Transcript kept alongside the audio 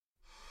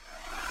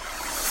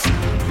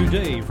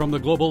Today from the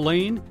global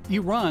lane,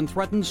 Iran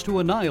threatens to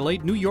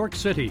annihilate New York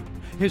City.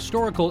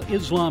 Historical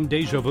Islam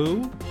deja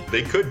vu.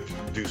 They could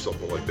do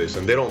something like this,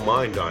 and they don't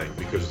mind dying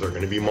because they're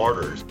going to be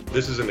martyrs.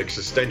 This is an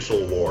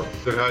existential war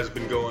that has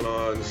been going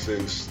on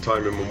since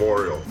time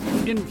immemorial.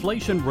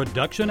 Inflation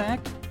Reduction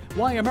Act.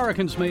 Why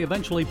Americans may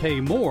eventually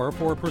pay more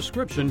for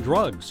prescription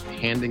drugs.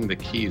 Handing the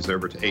keys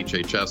over to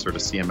HHS or to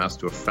CMS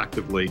to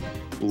effectively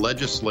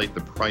legislate the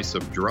price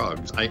of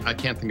drugs. I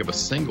can't think of a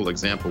single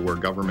example where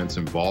government's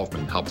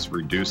involvement helps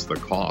reduce the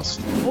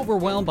cost.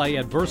 Overwhelmed by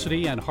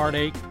adversity and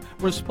heartache?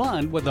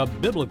 Respond with a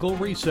biblical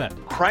reset.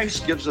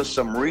 Christ gives us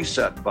some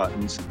reset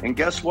buttons, and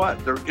guess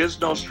what? There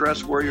is no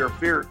stress, worry, or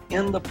fear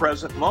in the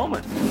present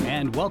moment.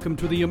 And welcome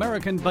to the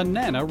American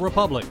Banana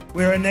Republic.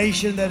 We're a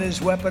nation that has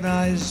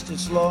weaponized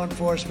its law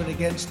enforcement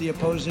against the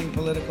opposing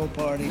political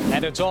party.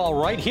 And it's all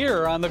right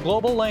here on the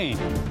global lane.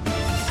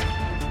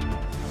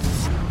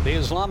 The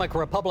Islamic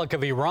Republic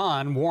of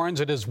Iran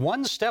warns it is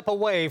one step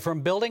away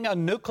from building a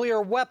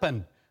nuclear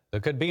weapon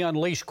that could be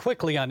unleashed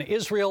quickly on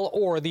Israel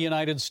or the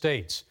United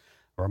States.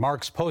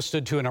 Remarks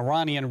posted to an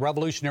Iranian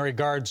Revolutionary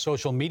Guard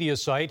social media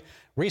site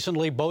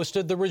recently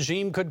boasted the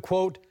regime could,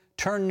 quote,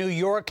 turn New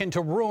York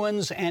into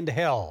ruins and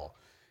hell.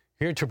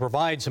 Here to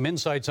provide some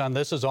insights on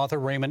this is author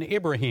Raymond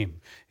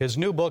Ibrahim. His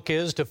new book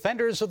is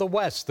Defenders of the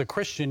West, the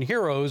Christian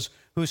Heroes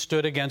Who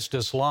Stood Against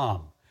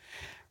Islam.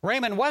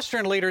 Raymond,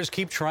 Western leaders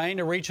keep trying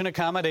to reach an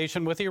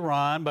accommodation with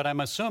Iran, but I'm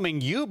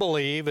assuming you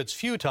believe it's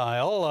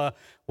futile.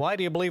 Why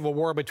do you believe a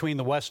war between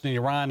the West and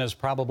Iran is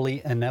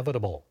probably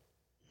inevitable?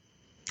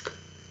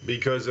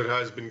 Because it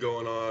has been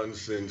going on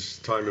since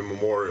time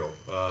immemorial.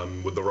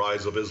 With the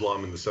rise of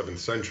Islam in the 7th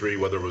century,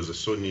 whether it was a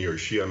Sunni or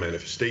Shia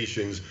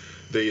manifestations,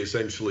 they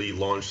essentially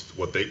launched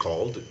what they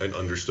called and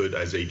understood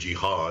as a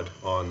jihad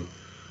on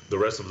the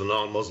rest of the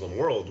non-Muslim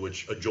world,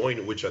 which at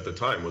the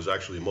time was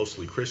actually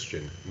mostly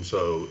Christian.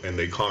 And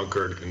they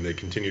conquered and they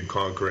continued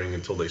conquering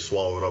until they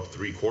swallowed up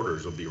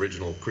 3/4 of the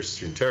original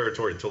Christian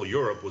territory, until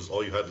Europe was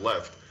all you had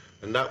left.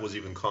 And that was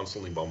even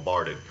constantly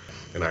bombarded.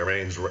 And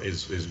Iran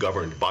is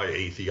governed by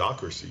a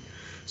theocracy.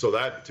 So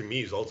that, to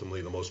me, is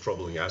ultimately the most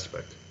troubling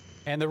aspect.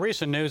 And the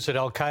recent news that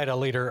al-Qaeda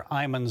leader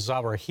Ayman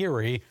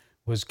Zawahiri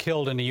was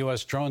killed in a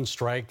U.S. drone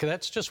strike,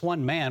 that's just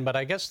one man, but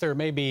I guess there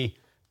may be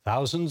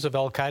thousands of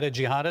al-Qaeda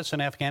jihadists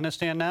in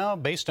Afghanistan now.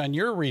 Based on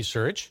your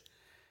research,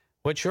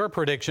 what's your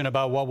prediction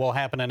about what will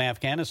happen in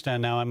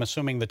Afghanistan now? I'm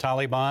assuming the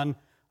Taliban,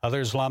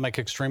 other Islamic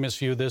extremists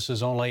view this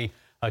as only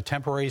a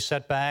temporary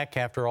setback.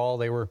 After all,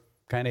 they were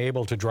kind of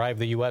able to drive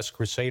the U.S.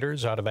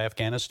 Crusaders out of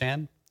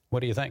Afghanistan.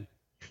 What do you think?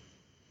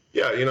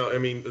 Yeah,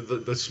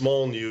 the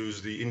small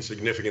news, the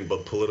insignificant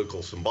but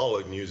political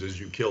symbolic news is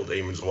you killed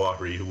Ayman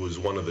Zawahiri, who was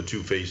one of the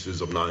two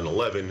faces of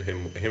 9/11,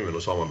 him and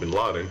Osama bin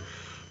Laden.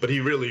 But he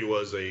really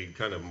was a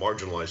kind of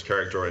marginalized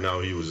character right now.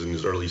 He was in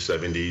his early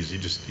 70s.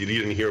 You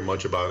didn't hear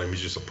much about him.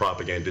 He's just a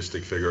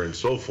propagandistic figure and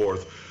so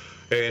forth.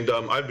 And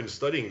I've been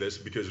studying this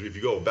because if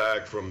you go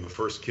back from the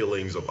first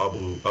killings of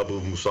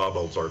Abu Musab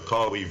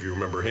al-Zarqawi, if you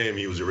remember him,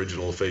 he was the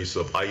original face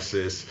of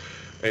ISIS.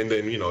 And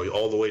then,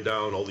 all the way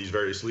down, all these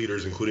various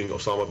leaders, including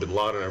Osama bin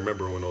Laden. I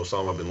remember when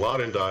Osama bin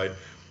Laden died,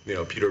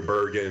 Peter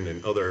Bergen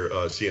and other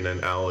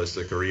CNN analysts,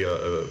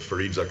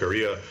 Fareed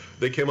Zakaria,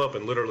 they came up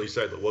and literally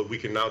said that we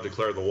can now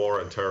declare the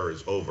war on terror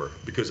is over.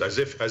 Because as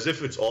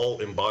if it's all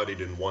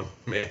embodied in one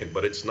man,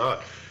 but it's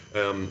not.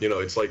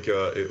 It's like,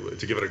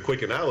 to give it a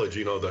quick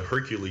analogy, the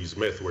Hercules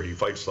myth where he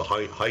fights the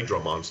Hydra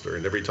monster,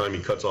 and every time he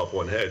cuts off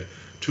one head,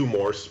 2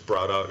 more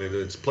sprout out in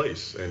its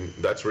place. And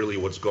that's really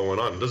what's going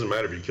on. It doesn't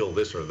matter if you kill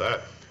this or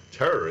that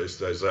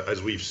terrorist,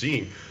 as we've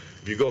seen.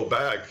 If you go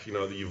back,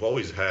 you've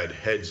always had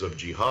heads of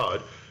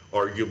jihad.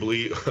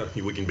 Arguably,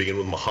 we can begin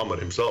with Muhammad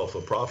himself, the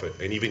prophet,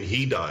 and even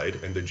he died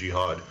and the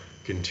jihad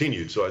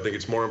continued. So I think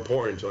it's more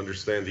important to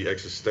understand the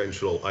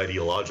existential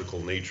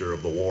ideological nature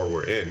of the war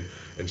we're in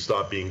and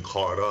stop being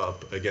caught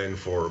up, again,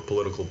 for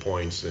political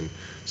points and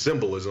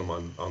symbolism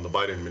on the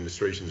Biden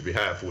administration's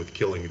behalf with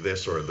killing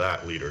this or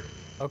that leader.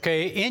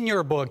 Okay, in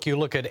your book, you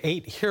look at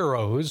 8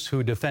 heroes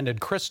who defended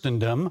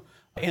Christendom.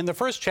 In the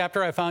first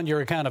chapter, I found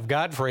your account of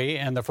Godfrey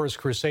and the First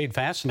Crusade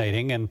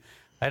fascinating, and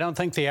I don't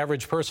think the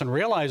average person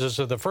realizes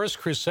that the First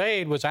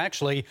Crusade was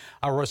actually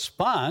a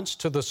response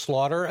to the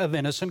slaughter of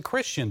innocent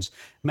Christians,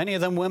 many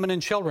of them women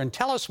and children.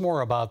 Tell us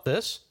more about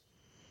this.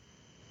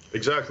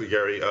 Exactly,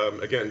 Gary.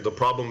 Again, the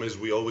problem is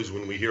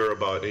when we hear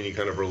about any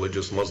kind of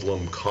religious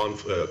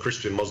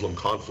Christian-Muslim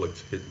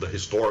conflict, the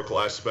historical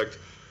aspect,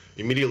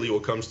 immediately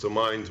what comes to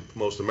mind,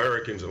 most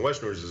Americans and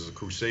Westerners, is the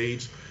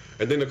Crusades.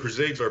 And then the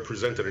Crusades are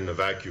presented in a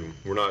vacuum.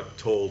 We're not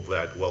told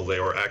that, they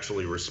were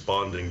actually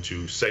responding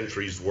to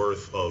centuries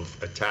worth of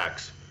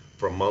attacks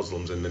from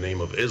Muslims in the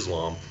name of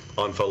Islam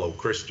on fellow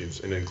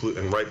Christians. And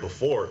right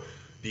before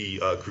the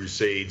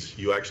Crusades,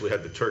 you actually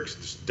had the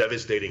Turks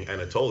devastating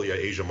Anatolia,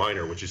 Asia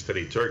Minor, which is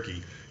today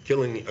Turkey,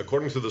 killing,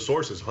 according to the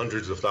sources,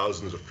 hundreds of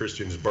thousands of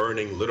Christians,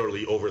 burning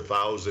literally over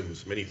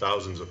many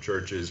thousands of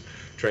churches,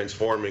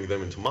 transforming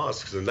them into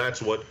mosques. And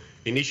that's what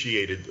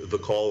initiated the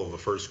call of the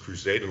First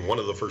Crusade. And one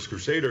of the first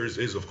crusaders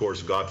is, of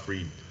course,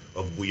 Godfrey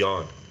of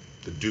Bouillon,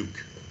 the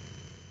Duke.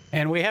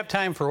 And we have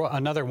time for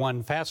another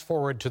one. Fast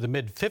forward to the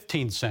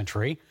mid-15th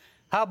century.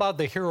 How about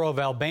the hero of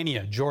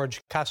Albania,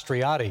 George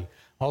Kastriati,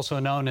 also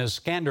known as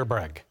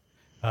Skanderbeg?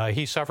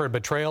 He suffered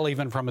betrayal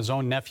even from his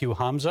own nephew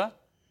Hamza,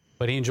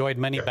 but he enjoyed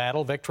many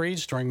battle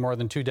victories during more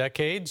than 2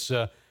 decades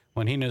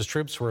when he and his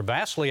troops were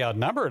vastly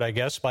outnumbered, I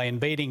guess, by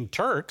invading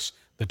Turks.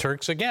 The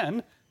Turks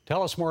again.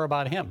 Tell us more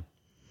about him.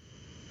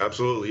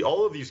 Absolutely.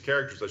 All of these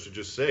characters, I should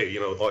just say,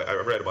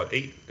 I read about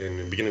 8,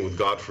 and beginning with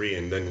Godfrey,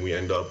 and then we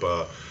end up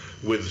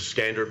with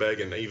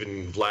Skanderbeg and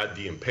even Vlad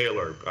the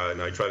Impaler,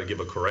 and I try to give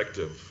a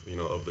corrective,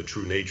 of the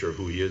true nature of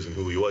who he is and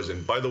who he was.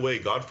 And by the way,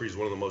 Godfrey is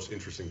one of the most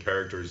interesting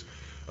characters.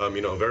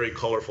 Very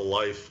colorful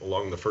life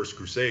along the First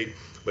Crusade,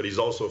 but he's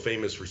also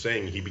famous for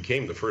saying he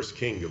became the first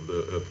king of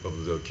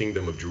the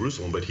kingdom of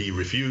Jerusalem, but he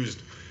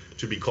refused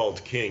to be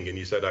called king, and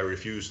he said, "I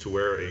refuse to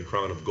wear a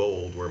crown of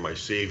gold where my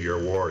Savior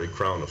wore a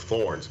crown of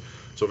thorns."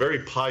 So very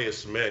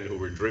pious men who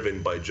were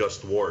driven by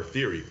just war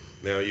theory.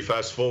 Now you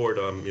fast forward,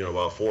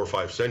 about 4 or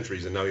 5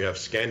 centuries, and now you have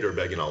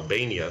Skanderbeg in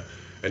Albania,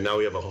 and now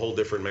we have a whole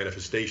different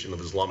manifestation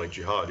of Islamic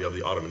Jihad. You have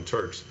the Ottoman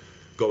Turks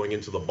going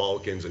into the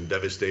Balkans and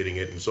devastating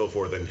it and so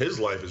forth. And his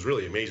life is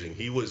really amazing.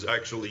 He was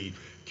actually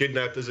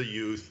kidnapped as a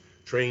youth,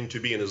 trained to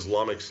be an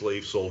Islamic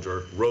slave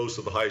soldier, rose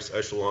to the highest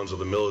echelons of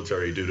the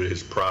military due to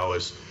his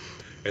prowess,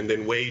 and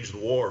then waged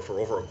war for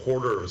over a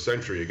quarter of a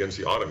century against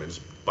the Ottomans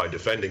by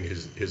defending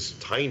his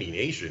tiny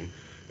nation.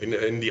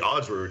 And the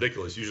odds were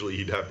ridiculous. Usually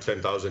he'd have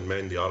 10,000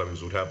 men. The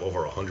Ottomans would have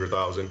over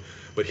 100,000.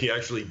 But he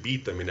actually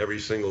beat them in every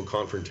single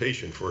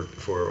confrontation for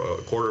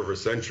a quarter of a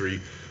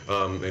century.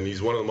 And he's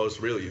one of the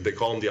most, really, they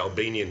call him the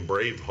Albanian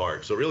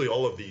Braveheart. So really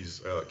all of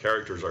these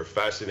characters are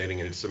fascinating.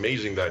 And it's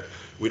amazing that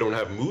we don't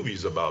have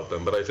movies about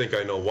them. But I think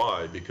I know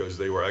why, because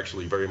they were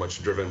actually very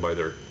much driven by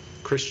their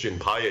Christian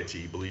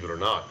piety, believe it or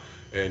not.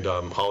 And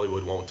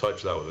Hollywood won't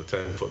touch that with a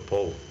 10-foot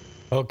pole.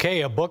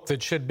 Okay, a book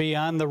that should be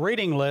on the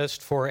reading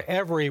list for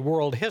every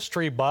world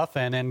history buff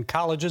and in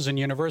colleges and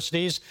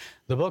universities.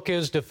 The book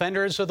is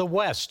Defenders of the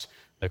West,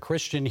 the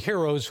Christian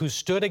heroes who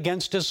stood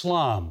against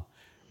Islam.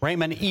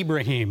 Raymond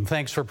Ibrahim,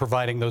 thanks for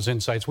providing those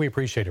insights. We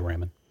appreciate it,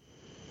 Raymond.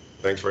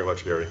 Thanks very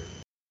much, Gary.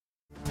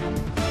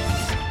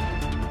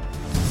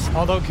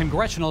 Although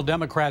congressional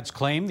Democrats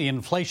claim the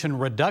Inflation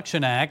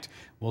Reduction Act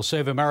will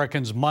save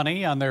Americans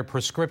money on their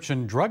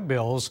prescription drug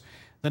bills,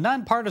 the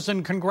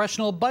nonpartisan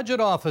Congressional Budget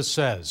Office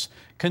says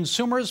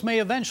consumers may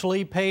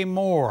eventually pay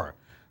more.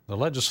 The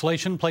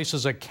legislation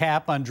places a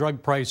cap on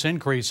drug price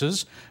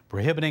increases,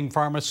 prohibiting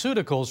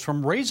pharmaceuticals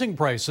from raising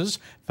prices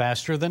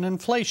faster than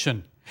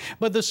inflation.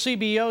 But the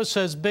CBO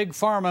says Big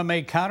Pharma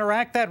may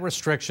counteract that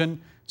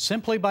restriction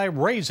simply by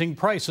raising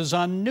prices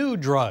on new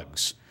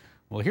drugs.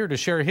 Well, here to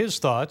share his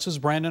thoughts is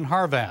Brandon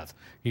Harvath.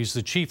 He's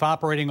the Chief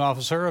Operating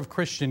Officer of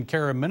Christian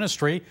Care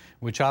Ministry,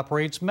 which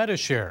operates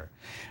Medishare.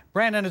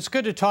 Brandon, it's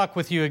good to talk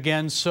with you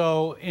again.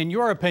 So, in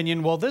your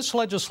opinion, will this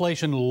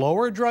legislation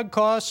lower drug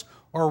costs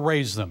or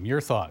raise them? Your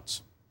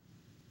thoughts?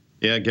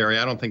 Yeah, Gary,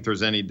 I don't think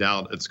there's any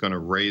doubt it's going to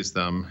raise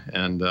them.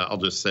 And I'll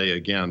just say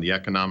again, the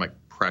economic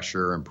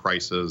pressure and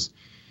prices,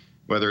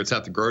 whether it's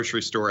at the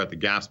grocery store, at the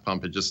gas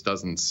pump, it just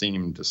doesn't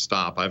seem to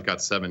stop. I've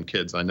got 7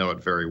 kids. I know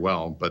it very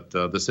well. But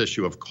this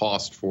issue of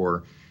cost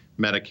for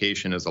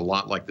medication is a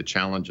lot like the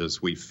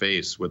challenges we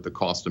face with the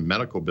cost of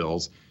medical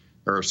bills.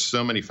 There are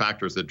so many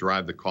factors that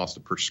drive the cost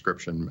of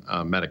prescription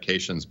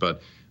medications.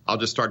 But I'll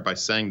just start by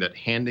saying that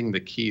handing the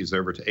keys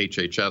over to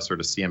HHS or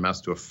to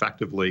CMS to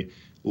effectively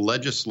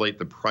legislate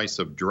the price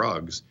of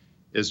drugs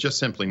is just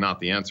simply not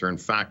the answer. In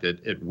fact,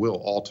 it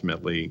will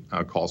ultimately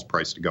cause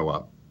price to go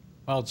up.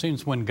 Well, it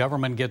seems when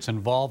government gets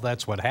involved,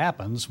 that's what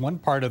happens. One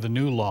part of the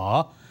new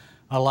law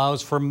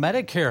allows for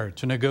Medicare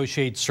to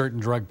negotiate certain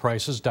drug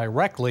prices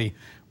directly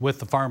with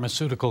the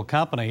pharmaceutical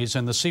companies,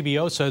 and the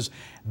CBO says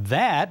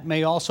that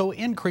may also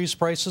increase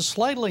prices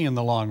slightly in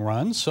the long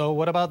run. So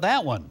what about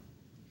that one?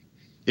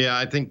 Yeah,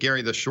 I think,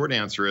 Gary, the short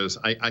answer is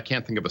I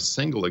can't think of a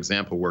single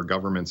example where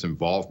government's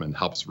involvement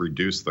helps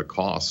reduce the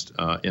cost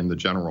in the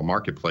general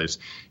marketplace.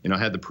 I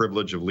had the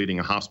privilege of leading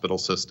a hospital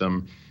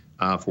system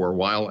for a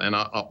while, and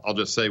I'll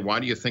just say, why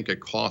do you think it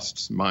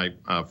costs my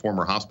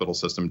former hospital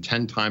system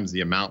 10 times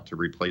the amount to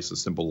replace a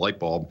simple light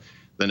bulb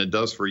than it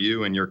does for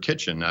you in your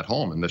kitchen at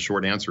home? And the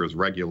short answer is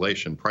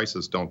regulation.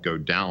 Prices don't go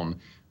down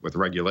with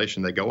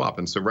regulation, they go up.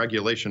 And so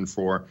regulation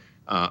for,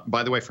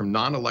 by the way, from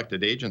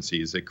non-elected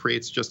agencies, it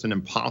creates just an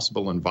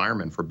impossible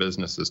environment for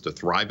businesses to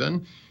thrive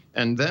in.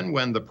 And then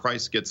when the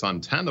price gets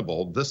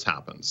untenable, this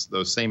happens.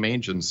 Those same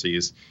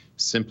agencies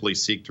simply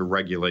seek to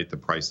regulate the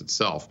price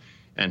itself.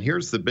 And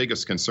here's the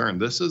biggest concern.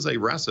 This is a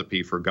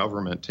recipe for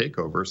government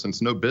takeover,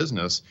 since no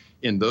business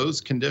in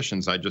those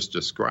conditions I just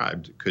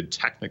described could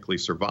technically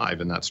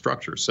survive in that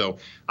structure. So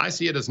I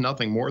see it as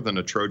nothing more than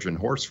a Trojan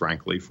horse,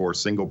 frankly, for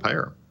single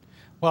payer.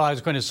 Well, I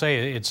was going to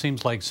say, it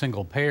seems like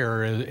single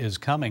payer is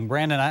coming.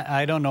 Brandon,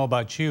 I don't know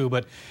about you,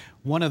 but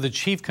one of the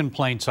chief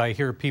complaints I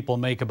hear people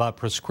make about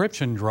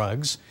prescription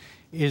drugs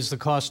is the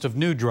cost of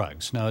new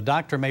drugs. Now, a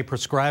doctor may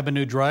prescribe a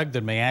new drug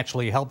that may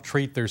actually help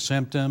treat their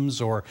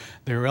symptoms or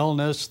their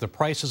illness. The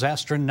price is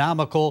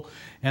astronomical,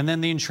 and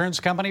then the insurance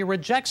company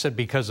rejects it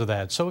because of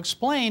that. So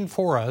explain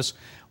for us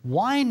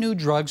why new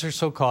drugs are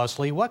so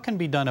costly. What can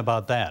be done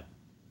about that?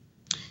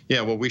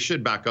 Yeah, well, we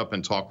should back up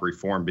and talk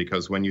reform,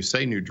 because when you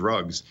say new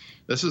drugs,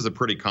 this is a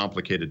pretty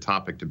complicated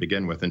topic to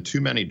begin with. And too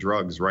many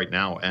drugs right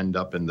now end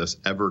up in this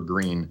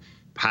evergreen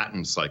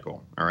patent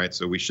cycle. All right,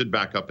 so we should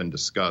back up and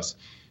discuss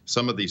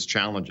some of these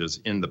challenges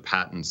in the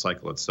patent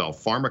cycle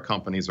itself. Pharma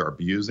companies are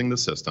abusing the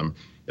system.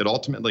 It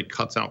ultimately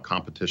cuts out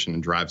competition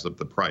and drives up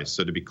the price.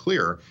 So to be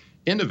clear,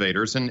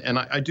 innovators, and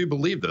I do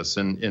believe this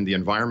in the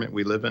environment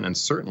we live in, and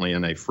certainly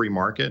in a free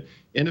market,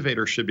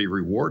 innovators should be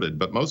rewarded.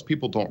 But most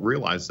people don't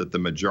realize that the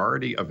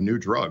majority of new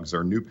drugs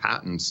or new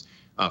patents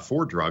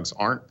for drugs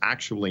aren't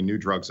actually new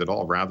drugs at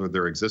all. Rather,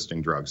 they're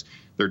existing drugs.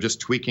 They're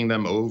just tweaking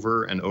them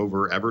over and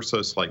over ever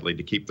so slightly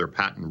to keep their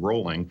patent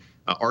rolling,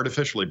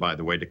 artificially, by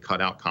the way, to cut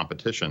out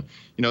competition.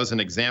 You know, as an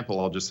example,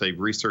 I'll just say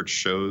research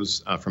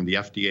shows from the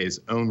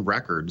FDA's own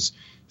records,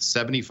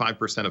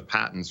 75% of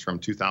patents from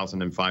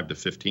 2005 to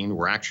 15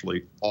 were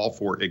actually all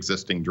for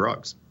existing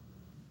drugs.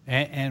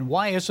 And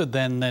why is it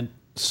then that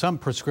some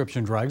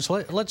prescription drugs,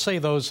 let's say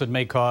those that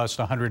may cost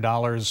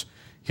 $100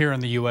 here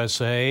in the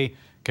USA,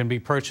 can be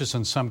purchased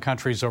in some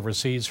countries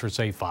overseas for,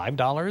 say,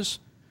 $5?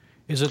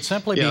 Is it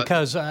simply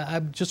because, I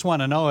just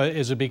want to know,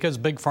 is it because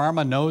Big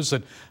Pharma knows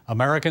that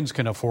Americans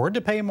can afford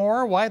to pay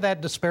more? Why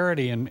that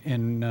disparity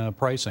in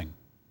pricing?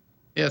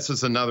 Yeah, this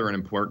is another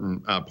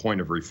important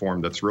point of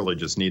reform that's really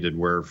just needed,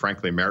 where,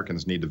 frankly,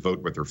 Americans need to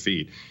vote with their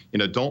feet. You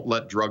know, don't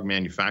let drug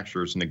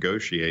manufacturers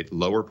negotiate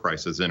lower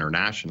prices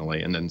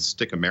internationally and then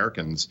stick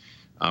Americans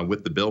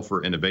with the bill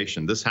for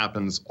innovation. This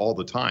happens all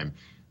the time.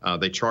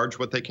 They charge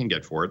what they can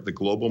get for it. The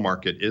global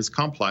market is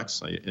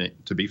complex.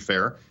 To be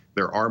fair,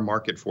 there are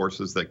market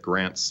forces that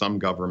grant some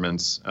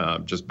governments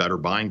just better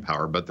buying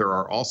power, but there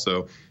are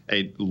also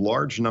a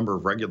large number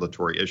of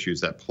regulatory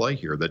issues at play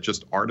here that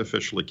just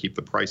artificially keep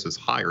the prices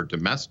higher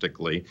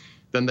domestically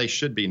than they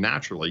should be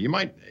naturally. You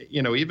might,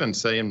 even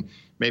say, and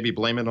maybe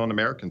blame it on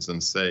Americans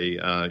and say,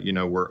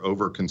 we're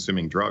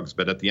over-consuming drugs.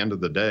 But at the end of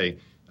the day,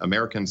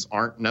 Americans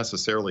aren't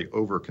necessarily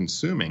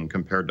over-consuming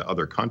compared to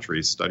other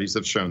countries. Studies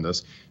have shown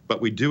this,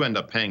 but we do end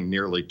up paying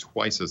nearly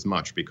twice as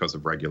much because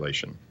of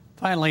regulation.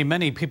 Finally,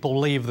 many people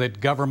believe that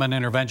government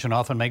intervention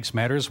often makes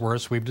matters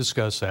worse. We've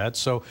discussed that.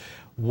 So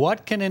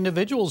what can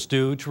individuals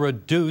do to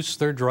reduce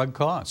their drug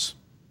costs?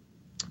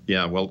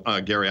 Yeah, well,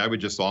 Gary, I would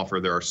just offer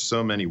there are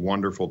so many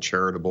wonderful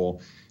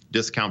charitable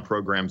discount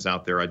programs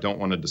out there. I don't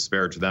want to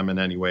disparage them in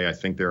any way. I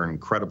think they're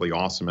incredibly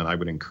awesome, and I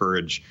would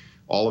encourage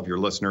all of your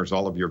listeners,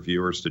 all of your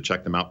viewers to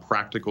check them out.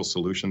 Practical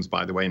solutions,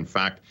 by the way. In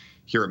fact,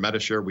 here at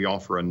MediShare, we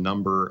offer a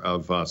number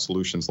of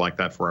solutions like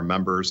that for our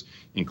members,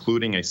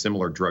 including a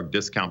similar drug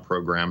discount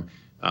program.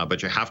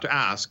 But you have to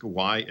ask,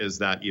 why is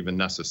that even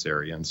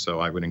necessary? And so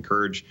I would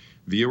encourage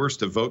viewers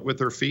to vote with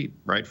their feet,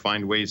 right?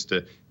 Find ways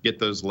to get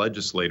those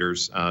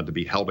legislators to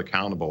be held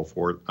accountable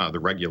for the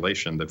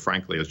regulation that,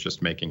 frankly, is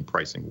just making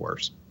pricing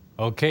worse.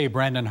 Okay,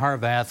 Brandon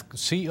Harvath,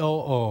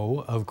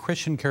 COO of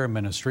Christian Care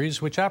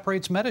Ministries, which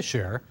operates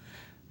MediShare.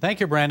 Thank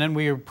you, Brandon.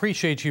 We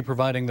appreciate you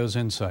providing those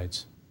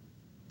insights.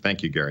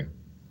 Thank you, Gary.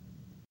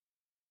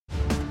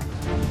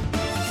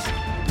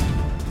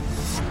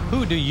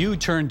 Who do you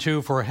turn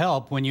to for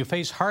help when you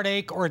face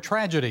heartache or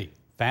tragedy?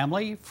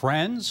 Family,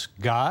 friends,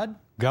 God,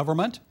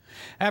 government?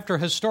 After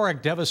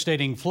historic,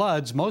 devastating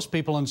floods, most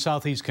people in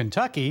southeast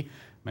Kentucky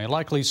may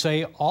likely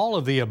say all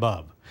of the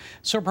above.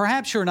 So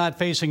perhaps you're not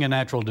facing a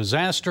natural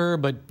disaster,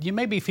 but you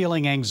may be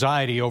feeling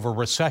anxiety over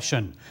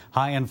recession,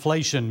 high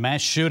inflation,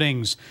 mass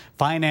shootings,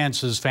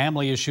 finances,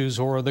 family issues,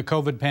 or the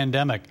COVID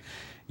pandemic.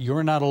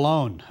 You're not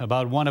alone.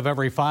 About 1 of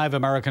every 5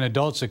 American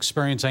adults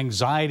experience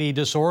anxiety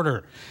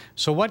disorder.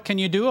 So what can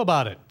you do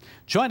about it?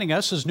 Joining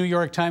us is New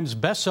York Times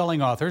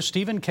bestselling author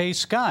Stephen K.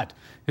 Scott.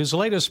 His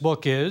latest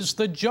book is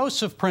The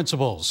Joseph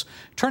Principles,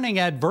 Turning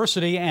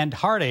Adversity and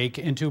Heartache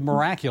into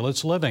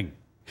Miraculous Living.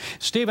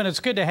 Stephen,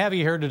 it's good to have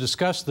you here to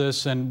discuss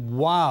this. And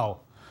wow,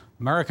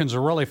 Americans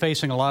are really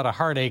facing a lot of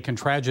heartache and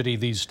tragedy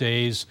these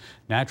days.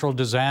 Natural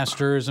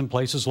disasters in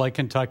places like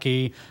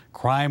Kentucky,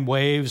 crime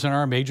waves in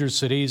our major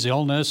cities,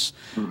 illness.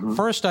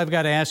 First, I've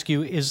got to ask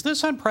you, is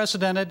this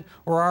unprecedented,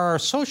 or are our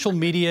social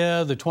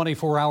media, the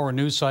 24-hour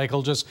news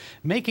cycle, just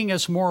making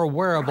us more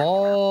aware of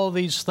all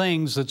these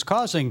things that's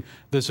causing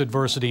this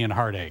adversity and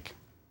heartache?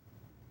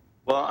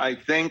 Well, I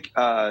think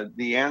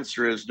the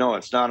answer is no,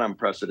 it's not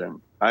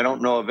unprecedented. I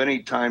don't know of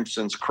any time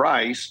since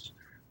Christ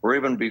or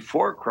even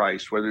before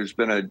Christ where there's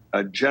been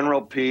a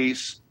general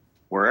peace,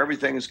 where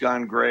everything has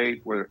gone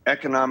great, where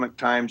economic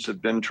times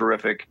have been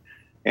terrific.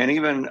 And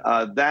even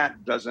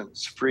that doesn't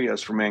free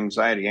us from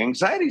anxiety.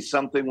 Anxiety is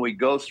something we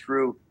go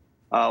through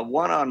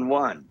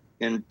one-on-one.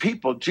 And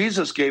people,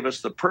 Jesus gave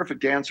us the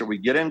perfect answer. We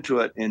get into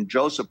it in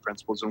Joseph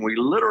Principles, and we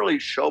literally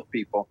show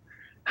people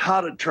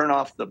how to turn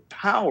off the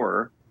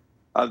power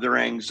of their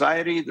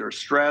anxiety, their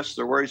stress,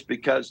 their worries,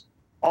 because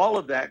all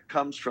of that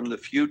comes from the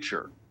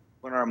future.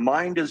 when our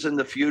mind is in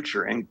the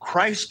future, and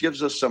Christ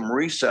gives us some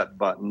reset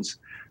buttons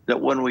that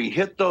when we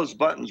hit those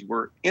buttons,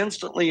 we're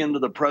instantly into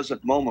the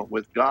present moment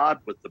with God,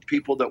 with the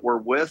people that we're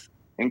with.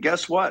 And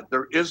guess what?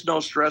 There is no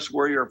stress,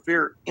 worry, or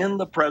fear in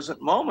the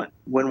present moment.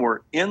 When we're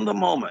in the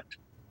moment,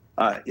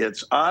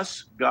 it's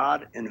us,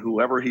 God, and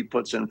whoever he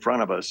puts in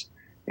front of us.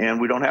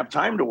 And we don't have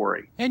time to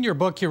worry. In your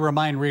book, you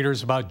remind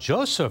readers about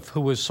Joseph,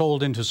 who was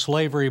sold into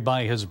slavery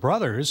by his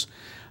brothers.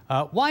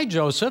 Why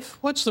Joseph?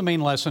 What's the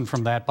main lesson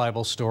from that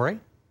Bible story?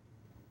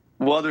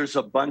 Well, there's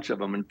a bunch of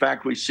them. In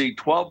fact, we see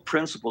 12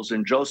 principles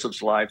in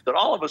Joseph's life that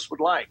all of us would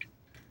like.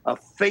 A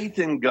faith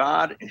in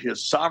God,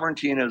 his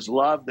sovereignty and his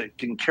love that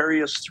can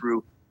carry us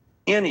through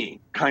any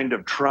kind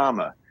of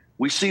trauma.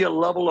 We see a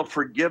level of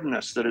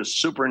forgiveness that is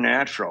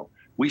supernatural.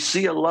 We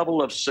see a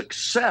level of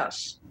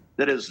success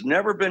that has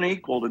never been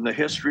equaled in the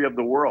history of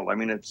the world. I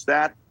mean, it's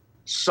that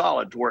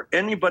solid to where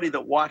anybody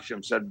that watched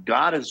him said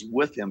God is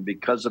with him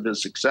because of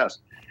his success.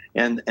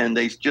 And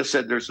they just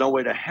said there's no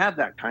way to have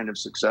that kind of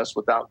success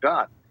without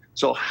God.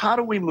 So how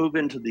do we move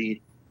into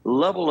the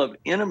level of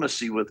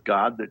intimacy with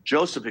God that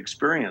Joseph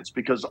experienced?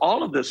 Because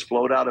all of this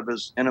flowed out of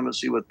his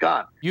intimacy with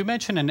God. You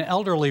mentioned an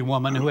elderly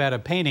woman who had a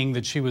painting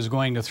that she was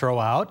going to throw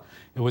out.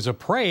 It was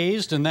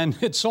appraised and then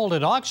it sold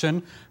at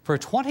auction for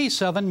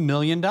 $27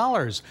 million,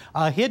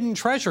 a hidden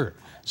treasure.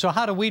 So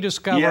how do we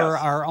discover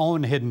our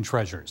own hidden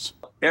treasures?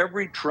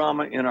 Every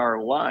trauma in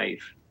our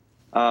life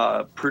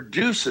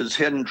produces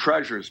hidden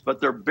treasures,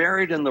 but they're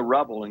buried in the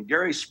rubble. And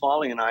Gary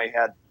Smalley and I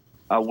had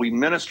we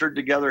ministered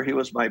together. He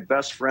was my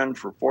best friend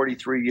for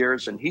 43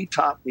 years, and he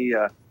taught me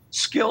a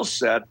skill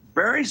set,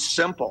 very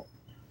simple,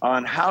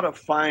 on how to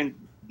find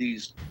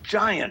these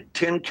giant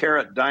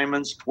 10-carat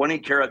diamonds,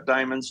 20-carat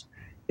diamonds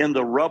in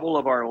the rubble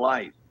of our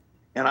life.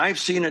 And I've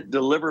seen it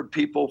deliver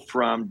people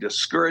from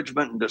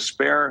discouragement and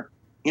despair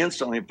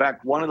instantly. In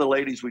fact, one of the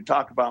ladies we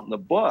talk about in the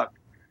book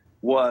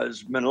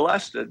was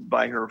molested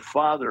by her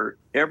father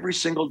every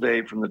single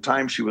day from the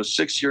time she was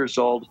 6 years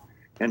old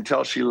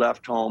until she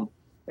left home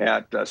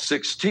at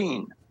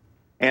 16.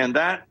 And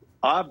that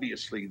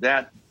obviously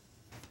that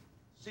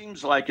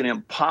seems like an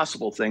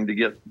impossible thing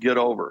to get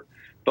over.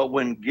 But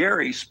when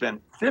Gary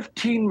spent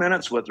 15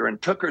 minutes with her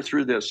and took her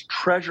through this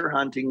treasure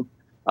hunting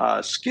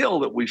skill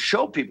that we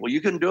show people,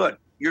 you can do it.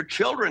 Your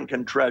children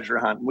can treasure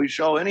hunt. We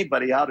show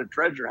anybody how to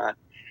treasure hunt.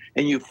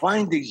 And you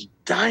find these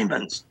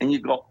diamonds and you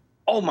go,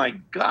 oh my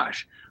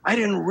gosh, I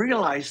didn't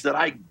realize that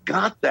I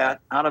got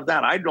that out of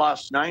that. I'd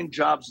lost 9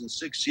 jobs in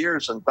 6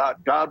 years and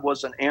thought God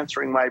wasn't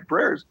answering my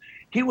prayers.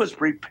 He was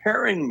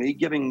preparing me,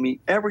 giving me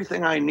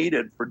everything I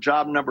needed for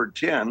job number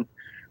 10,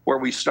 where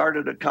we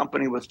started a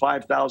company with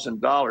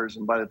 $5,000.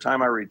 And by the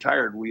time I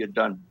retired, we had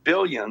done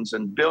billions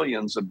and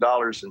billions of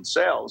dollars in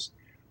sales,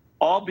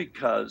 all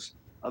because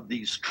of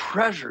these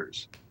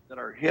treasures that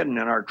are hidden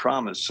in our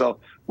traumas. So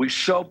we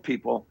show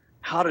people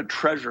how to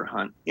treasure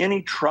hunt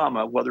any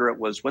trauma, whether it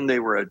was when they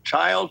were a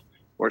child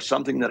or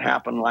something that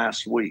happened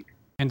last week.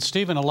 And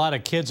Stephen, a lot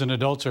of kids and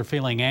adults are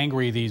feeling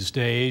angry these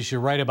days.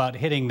 You're right about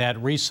hitting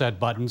that reset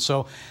button.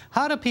 So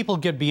how do people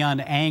get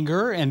beyond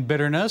anger and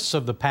bitterness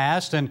of the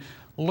past and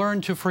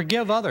learn to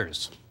forgive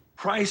others?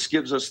 Christ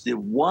gives us the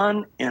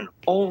one and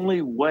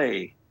only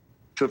way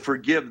to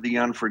forgive the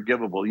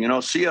unforgivable. You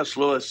know, C.S.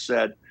 Lewis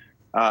said,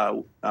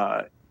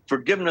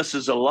 forgiveness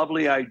is a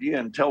lovely idea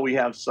until we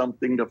have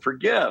something to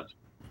forgive.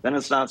 Then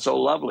it's not so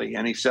lovely.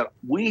 And he said,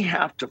 we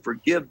have to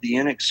forgive the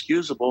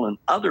inexcusable in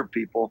other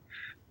people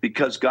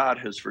because God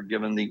has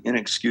forgiven the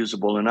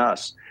inexcusable in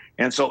us.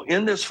 And so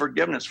in this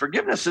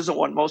forgiveness isn't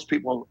what most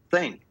people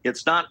think.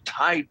 It's not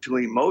tied to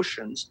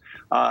emotions.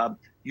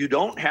 You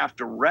don't have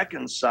to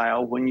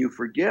reconcile when you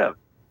forgive.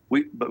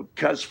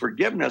 Because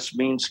forgiveness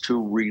means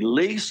to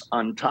release,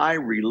 untie,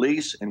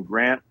 release, and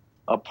grant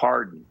a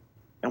pardon.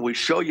 And we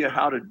show you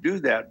how to do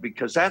that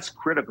because that's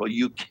critical.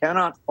 You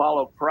cannot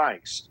follow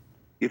Christ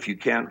if you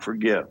can't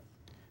forgive,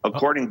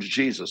 according to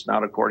Jesus,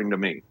 not according to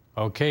me.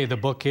 Okay, the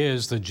book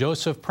is The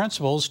Joseph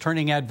Principles,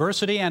 Turning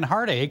Adversity and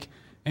Heartache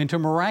into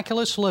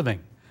Miraculous Living.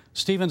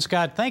 Stephen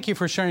Scott, thank you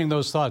for sharing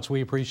those thoughts.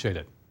 We appreciate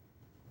it.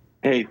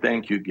 Hey,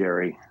 thank you,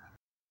 Gary.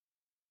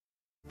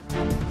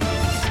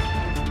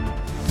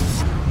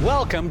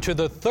 Welcome to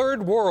the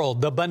third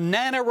world, the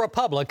Banana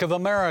Republic of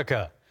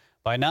America.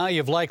 By now,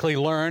 you've likely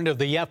learned of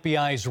the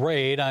FBI's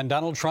raid on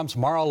Donald Trump's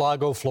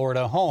Mar-a-Lago,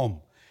 Florida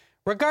home.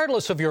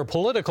 Regardless of your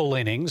political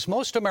leanings,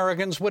 most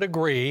Americans would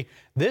agree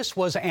this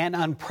was an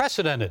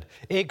unprecedented,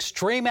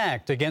 extreme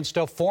act against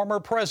a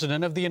former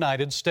president of the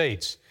United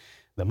States.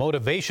 The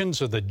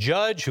motivations of the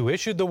judge who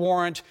issued the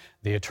warrant,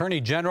 the Attorney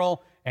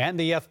General, and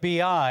the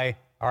FBI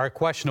are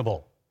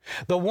questionable.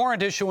 The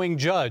warrant-issuing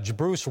judge,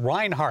 Bruce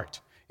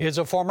Reinhart, is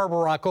a former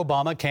Barack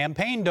Obama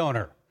campaign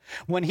donor.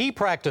 When he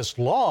practiced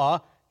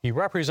law, he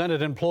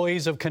represented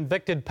employees of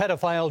convicted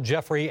pedophile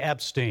Jeffrey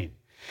Epstein.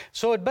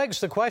 So it begs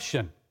the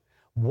question,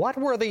 what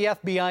were the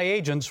FBI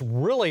agents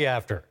really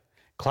after?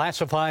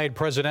 Classified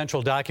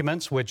presidential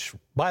documents, which,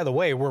 by the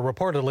way, were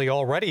reportedly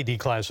already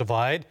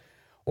declassified,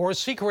 or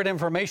secret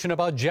information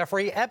about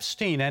Jeffrey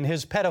Epstein and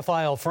his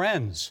pedophile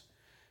friends?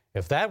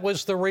 If that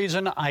was the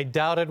reason, I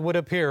doubt it would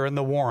appear in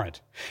the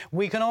warrant.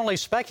 We can only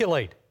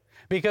speculate,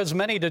 because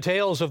many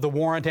details of the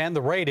warrant and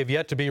the raid have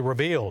yet to be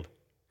revealed.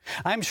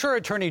 I'm sure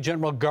Attorney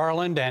General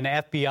Garland and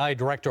FBI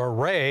Director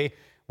Wray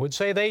would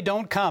say they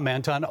don't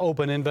comment on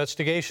open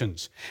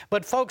investigations.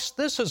 But folks,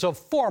 this is a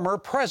former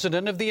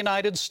president of the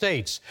United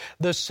States.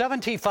 The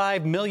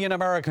 75 million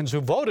Americans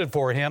who voted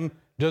for him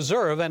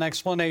deserve an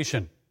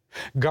explanation.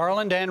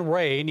 Garland and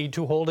Wray need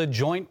to hold a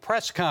joint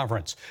press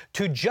conference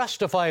to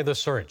justify the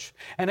search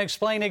and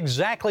explain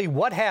exactly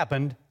what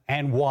happened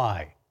and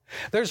why.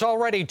 There's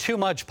already too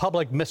much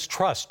public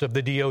mistrust of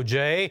the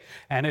DOJ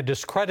and a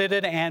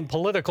discredited and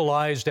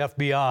politicalized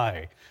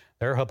FBI.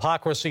 Their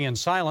hypocrisy and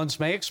silence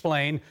may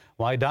explain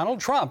why Donald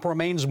Trump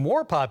remains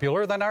more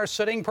popular than our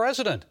sitting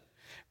president.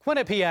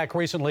 Quinnipiac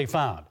recently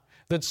found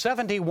that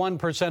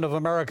 71% of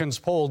Americans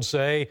polled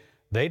say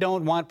they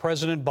don't want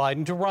President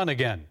Biden to run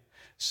again.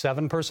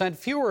 7%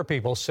 fewer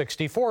people,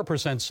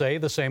 64%, say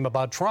the same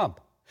about Trump.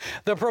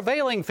 The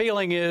prevailing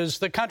feeling is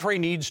the country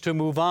needs to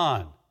move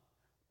on.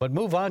 But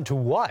move on to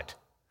what?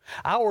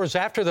 Hours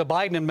after the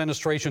Biden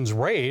administration's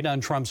raid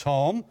on Trump's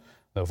home,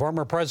 the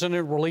former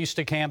president released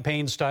a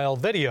campaign-style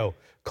video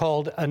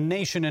called A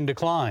Nation in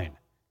Decline.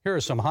 Here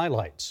are some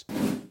highlights.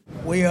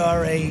 We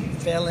are a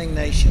failing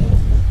nation.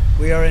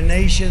 We are a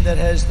nation that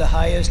has the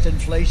highest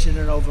inflation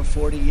in over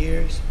 40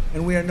 years,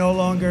 and we are no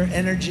longer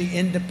energy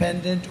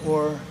independent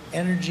or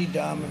energy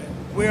dominant.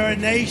 We are a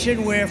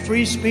nation where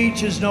free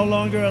speech is no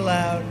longer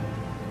allowed,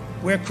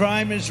 where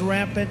crime is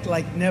rampant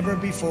like never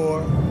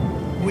before.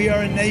 We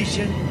are a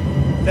nation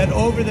that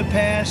over the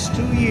past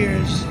 2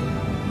 years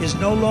is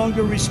no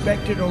longer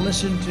respected or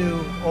listened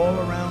to all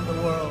around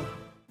the world.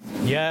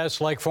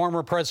 Yes, like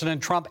former President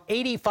Trump,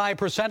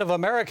 85% of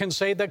Americans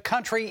say the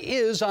country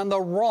is on the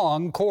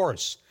wrong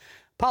course.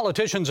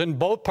 Politicians in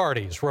both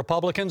parties,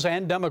 Republicans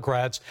and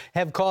Democrats,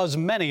 have caused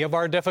many of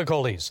our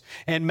difficulties,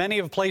 and many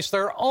have placed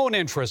their own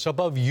interests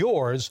above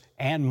yours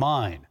and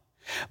mine.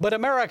 But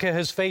America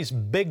has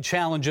faced big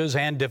challenges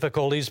and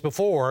difficulties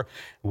before.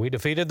 We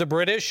defeated the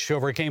British,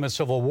 overcame a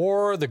civil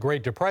war, the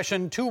Great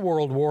Depression, 2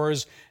 world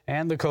wars,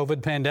 and the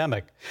COVID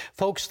pandemic.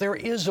 Folks, there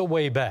is a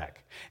way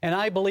back, and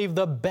I believe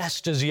the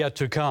best is yet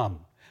to come.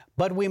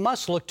 But we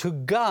must look to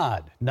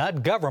God,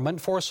 not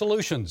government, for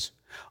solutions.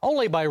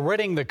 Only by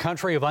ridding the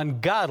country of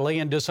ungodly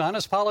and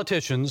dishonest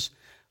politicians,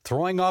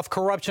 throwing off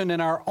corruption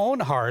in our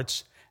own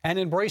hearts, and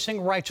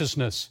embracing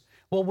righteousness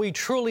will we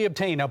truly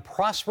obtain a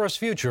prosperous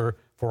future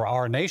for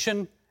our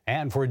nation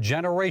and for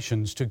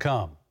generations to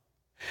come.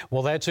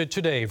 Well, that's it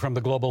today from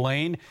the Global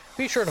Lane.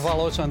 Be sure to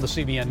follow us on the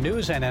CBN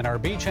News and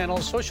NRB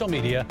channels, social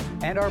media,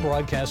 and our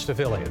broadcast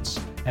affiliates.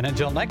 And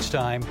until next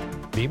time,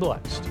 be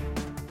blessed.